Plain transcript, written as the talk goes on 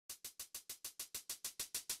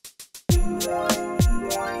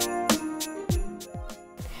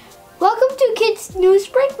Welcome to Kids News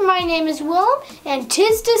Break. My name is Willem and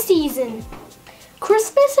 'tis the season.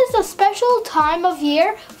 Christmas is a special time of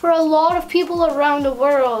year for a lot of people around the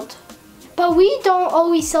world. But we don't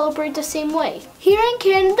always celebrate the same way. Here in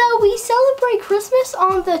Canada, we celebrate Christmas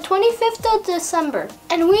on the 25th of December,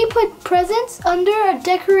 and we put presents under a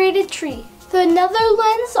decorated tree. The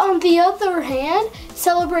Netherlands, on the other hand,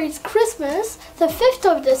 celebrates Christmas the 5th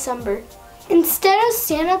of December. Instead of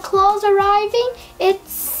Santa Claus arriving,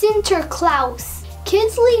 it's Sinterklaas.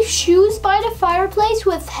 Kids leave shoes by the fireplace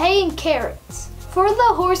with hay and carrots for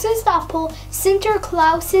the horses that pull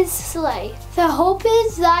Sinterklaas's sleigh. The hope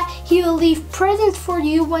is that he will leave presents for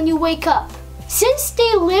you when you wake up. Since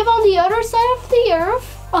they live on the other side of the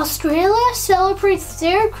earth, Australia celebrates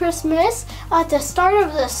their Christmas at the start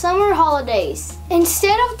of the summer holidays.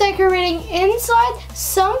 Instead of decorating inside,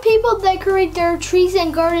 some people decorate their trees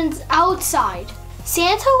and gardens outside.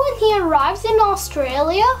 Santa, when he arrives in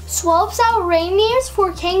Australia, swaps out reindeers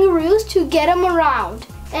for kangaroos to get them around.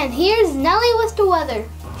 And here's Nellie with the weather.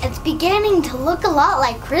 It's beginning to look a lot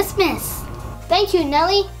like Christmas. Thank you,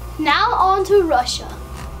 Nellie. Now on to Russia.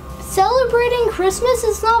 Celebrating Christmas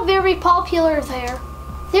is not very popular there.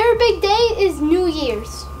 Their big day is New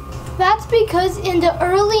Year's. That's because in the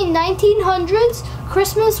early 1900s,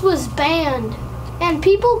 Christmas was banned, and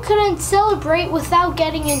people couldn't celebrate without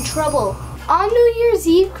getting in trouble. On New Year's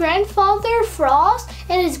Eve, Grandfather Frost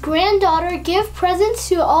and his granddaughter give presents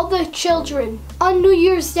to all the children. On New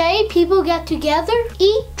Year's Day, people get together,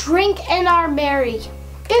 eat, drink, and are merry.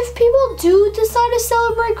 If people do decide to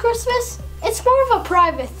celebrate Christmas, it's more of a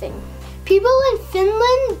private thing. People in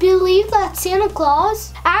Finland believe that Santa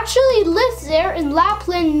Claus actually lives there in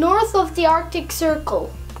Lapland, north of the Arctic Circle.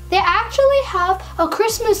 They actually have a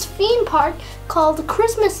Christmas theme park called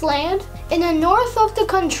Christmas Land in the north of the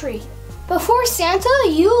country. Before Santa,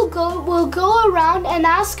 you will go around and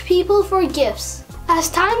ask people for gifts. As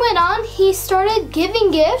time went on, he started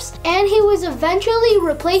giving gifts, and he was eventually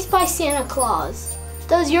replaced by Santa Claus.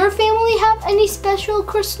 Does your family have any special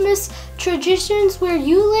Christmas traditions where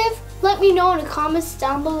you live? Let me know in the comments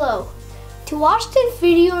down below. To watch this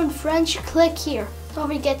video in French, click here. Don't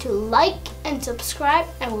forget to like and subscribe,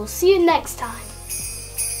 and we'll see you next time.